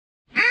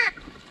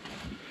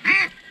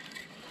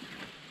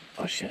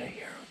shit, I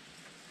hear him.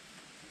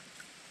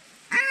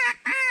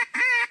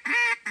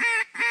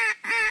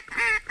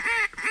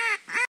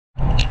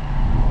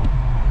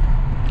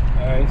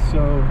 Alright,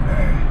 so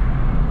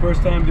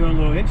first time doing a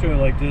little intro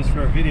like this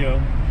for a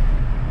video.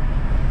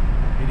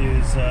 It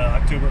is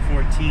October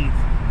 14th,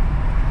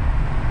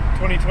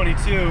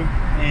 2022,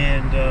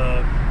 and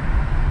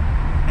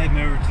heading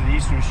over to the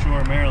Eastern Shore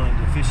of Maryland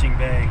to Fishing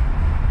Bay.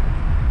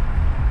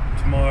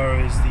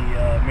 Tomorrow is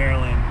the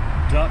Maryland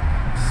duck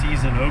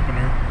season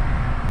opener.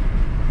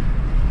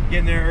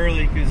 Getting there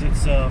early because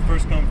it's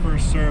first come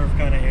first serve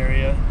kind of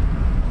area.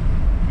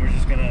 We're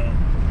just gonna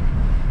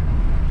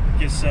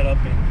get set up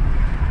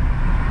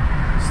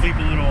and sleep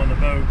a little on the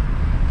boat.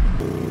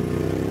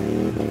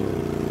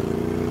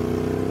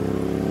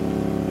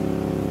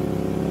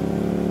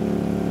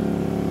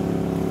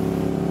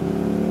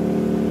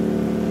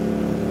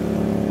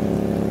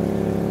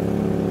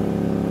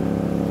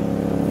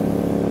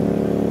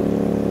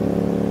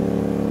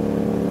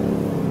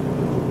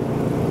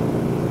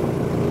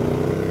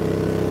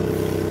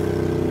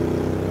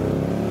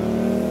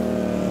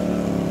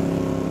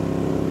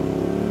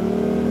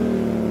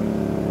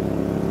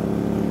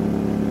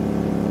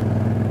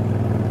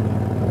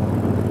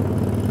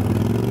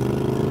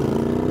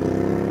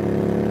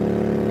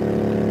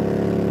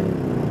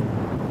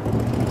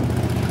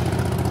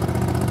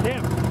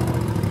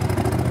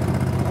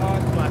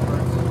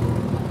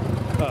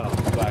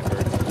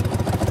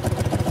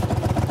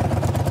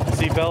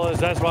 Fellas,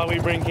 that's why we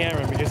bring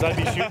Cameron, because I'd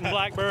be shooting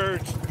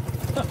blackbirds.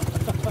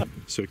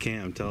 So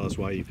Cam, tell us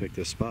why you picked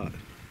this spot.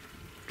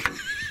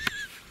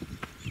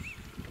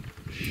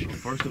 Well,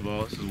 first of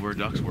all, this is where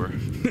ducks were.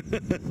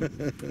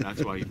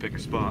 That's why you pick a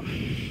spot,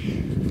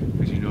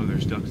 because you know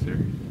there's ducks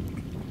there.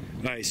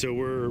 Alright, so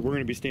we're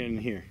gonna be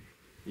standing here.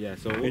 Yeah,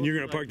 so and you're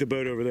gonna park the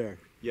boat over there.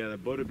 Yeah, the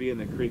boat would be in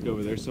the creek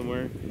over there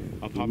somewhere.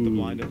 I'll pop the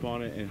blind up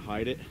on it and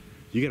hide it.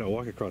 You gotta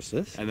walk across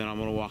this? And then I'm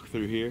gonna walk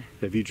through here.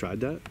 Have you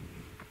tried that?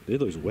 It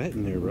looks wet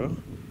in there, bro.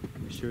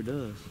 It sure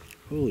does.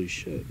 Holy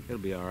shit. It'll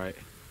be alright.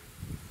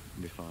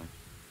 It'll be fine.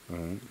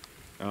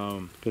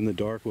 Alright. In the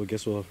dark, well, I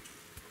guess we'll...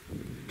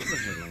 Put the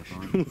headlights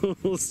on.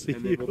 We'll see.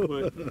 And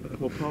then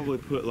we'll probably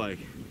put like,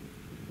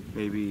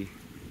 maybe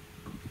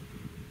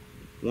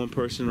one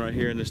person right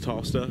here in this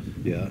tall stuff.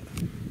 Yeah.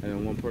 And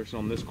then one person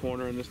on this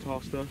corner in this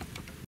tall stuff.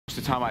 Most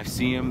of the time I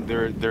see them,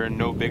 they're in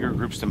no bigger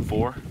groups than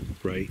 4.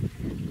 Right.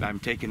 I'm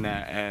taking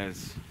that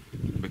as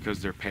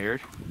because they're paired.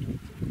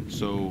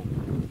 So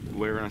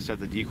we're gonna set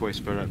the decoy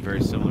spread up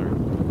very similar.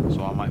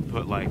 So I might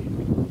put like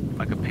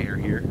a pair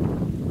here,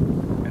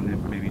 and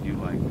then maybe do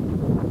like, you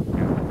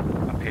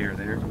know, a pair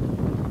there,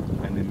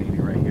 and then maybe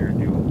right here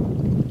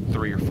do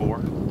 3 or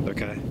 4.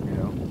 Okay. You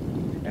know,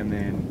 and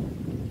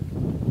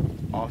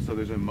then also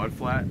there's a mud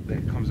flat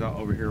that comes out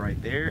over here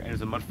right there, and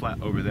there's a mud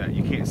flat over that.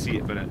 You can't see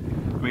it, but I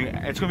mean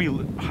it's gonna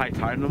be high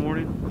tide in the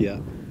morning. Yeah.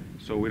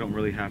 So we don't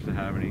really have to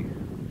have any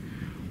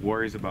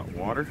worries about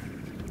water.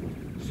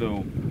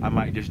 So I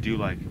might just do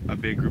like a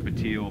big group of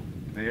teal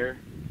there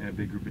and a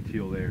big group of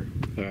teal there.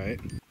 All right.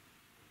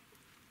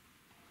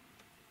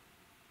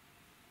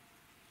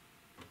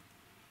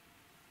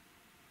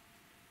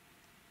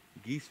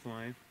 Geese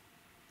flying.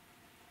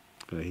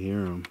 I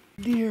hear them.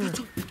 Deer.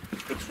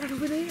 It's right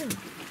over there.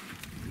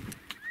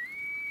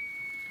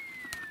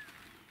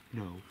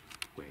 No,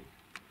 wait.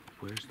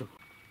 Where's the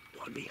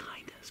one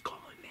behind us?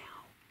 Call it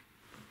now.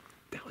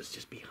 That was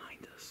just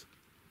behind us.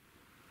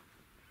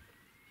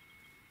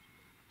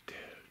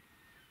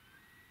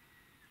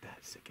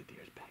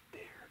 Cicadeer's back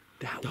there.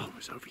 That one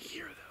was over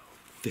here,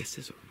 though. This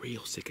is a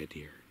real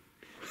cicadeer.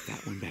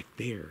 That one back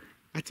there,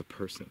 that's a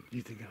person. Do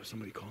you think that was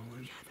somebody calling?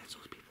 Yeah, that's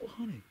those people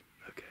hunting.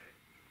 Okay.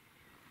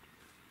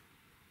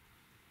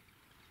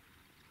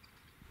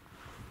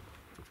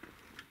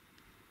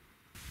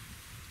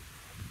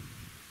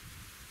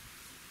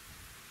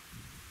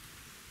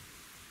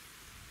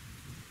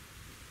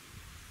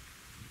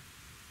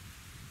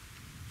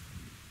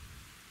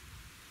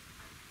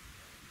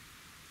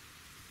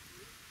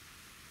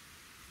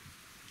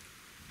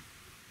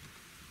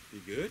 You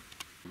good?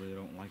 I really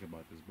don't like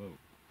about this boat.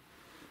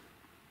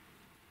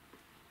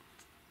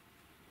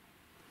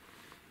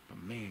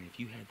 But man, if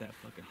you had that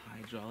fucking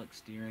hydraulic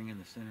steering in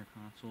the center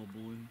console,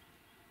 boy,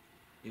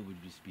 it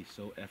would just be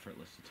so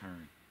effortless to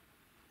turn.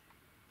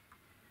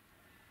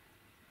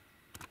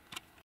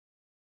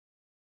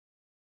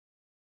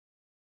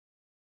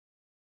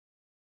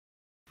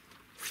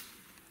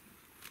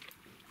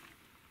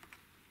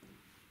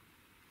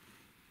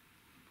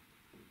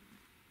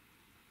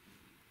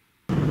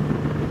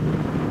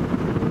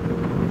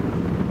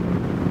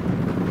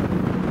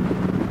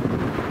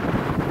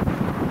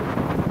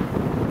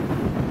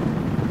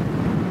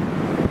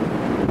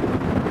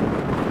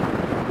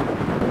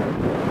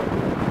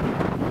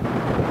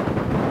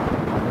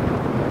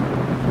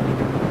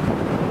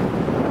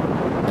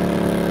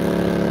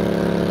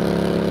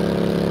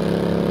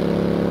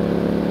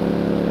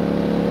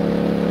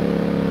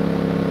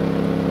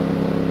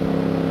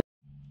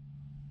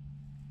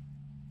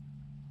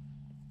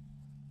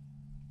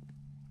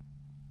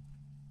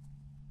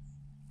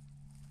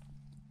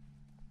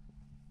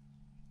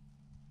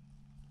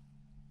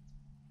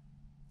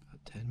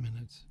 10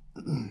 minutes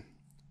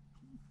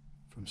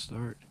from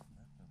start.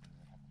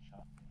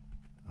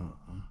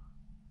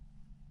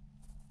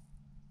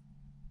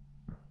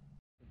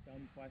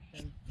 Dumb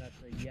question. That's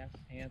a yes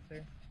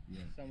answer. Yeah.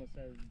 Someone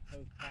says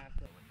post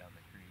castle. Went down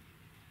the creek.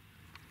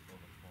 Pulled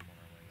a swim on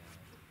our way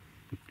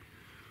out.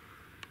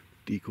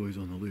 Decoys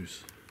on the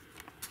loose. It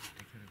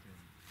could have been.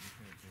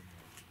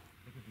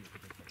 It could be a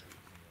different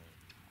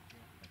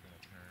like a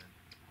turn.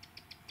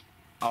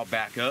 I'll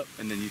back up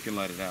and then you can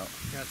let it out.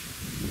 Gotcha.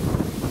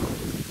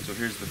 So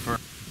here's the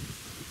first.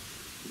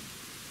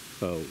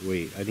 Oh,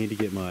 wait. I need to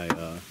get my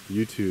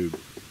YouTube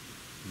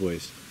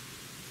voice.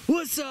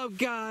 What's up,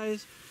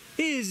 guys?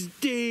 It's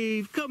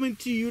Dave coming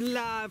to you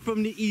live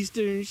from the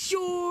Eastern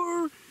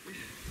Shore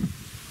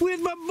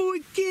with my boy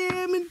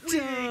Cam and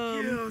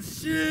Tom.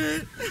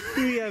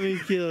 We haven't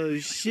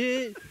killed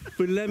shit.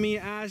 But let me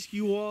ask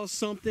you all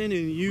something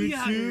in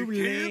YouTube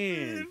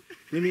land.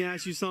 Let me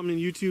ask you something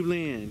in YouTube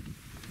land.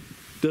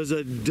 Does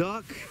a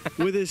duck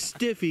with a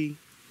stiffy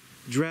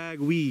drag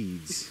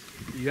weeds?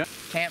 Yep.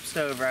 Camp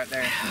stove right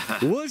there.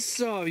 What's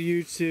up,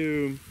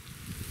 YouTube?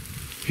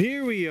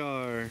 Here we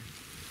are.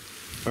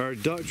 Our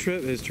duck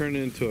trip has turned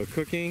into a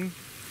cooking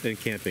and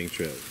camping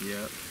trip.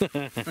 Yep.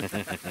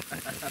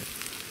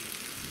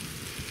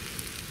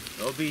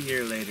 They'll be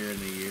here later in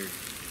the year.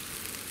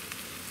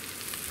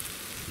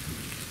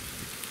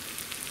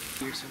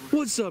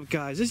 What's up,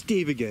 guys? It's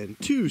Dave again.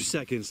 2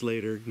 seconds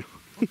later.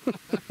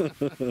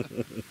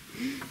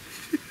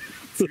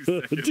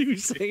 2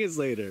 seconds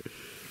later.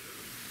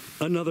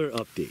 Another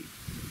update.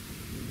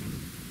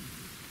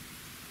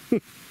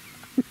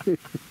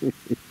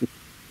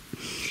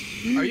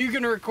 Are you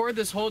gonna record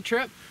this whole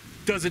trip?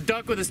 Does a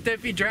duck with a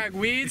stiffy drag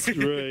weeds?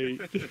 Right.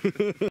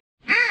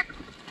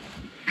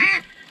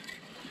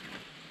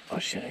 Oh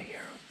shit, I hear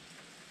him.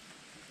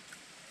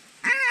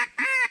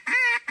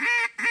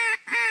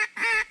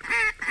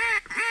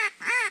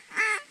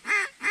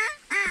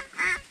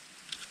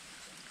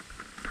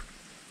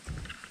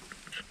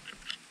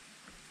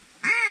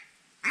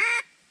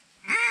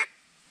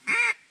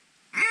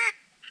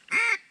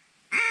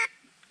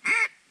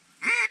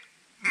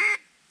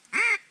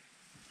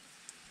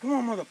 Come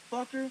on,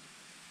 motherfucker.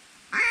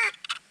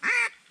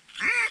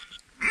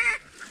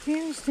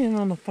 Cam's standing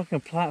on the fucking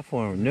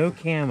platform, no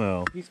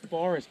camo. He's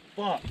far as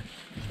fuck.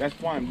 That's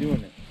why I'm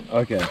doing it.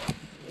 Okay.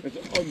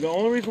 The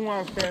only reason why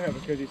I'm standing up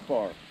is because he's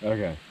far.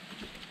 Okay.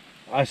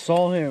 I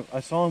saw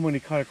him when he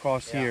cut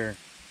across here.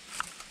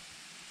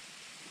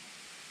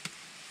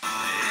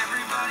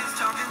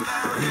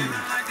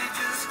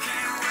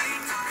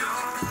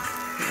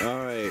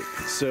 Alright,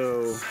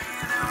 so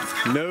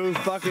no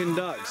fucking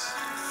ducks.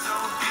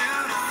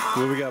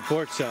 Well, we got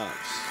pork chops.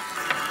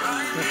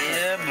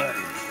 Yeah,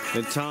 buddy.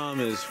 And Tom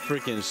is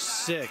freaking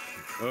sick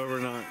over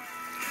not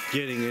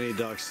getting any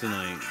ducks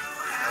tonight.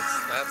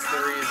 That's the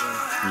reason.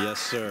 Yes,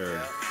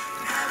 sir.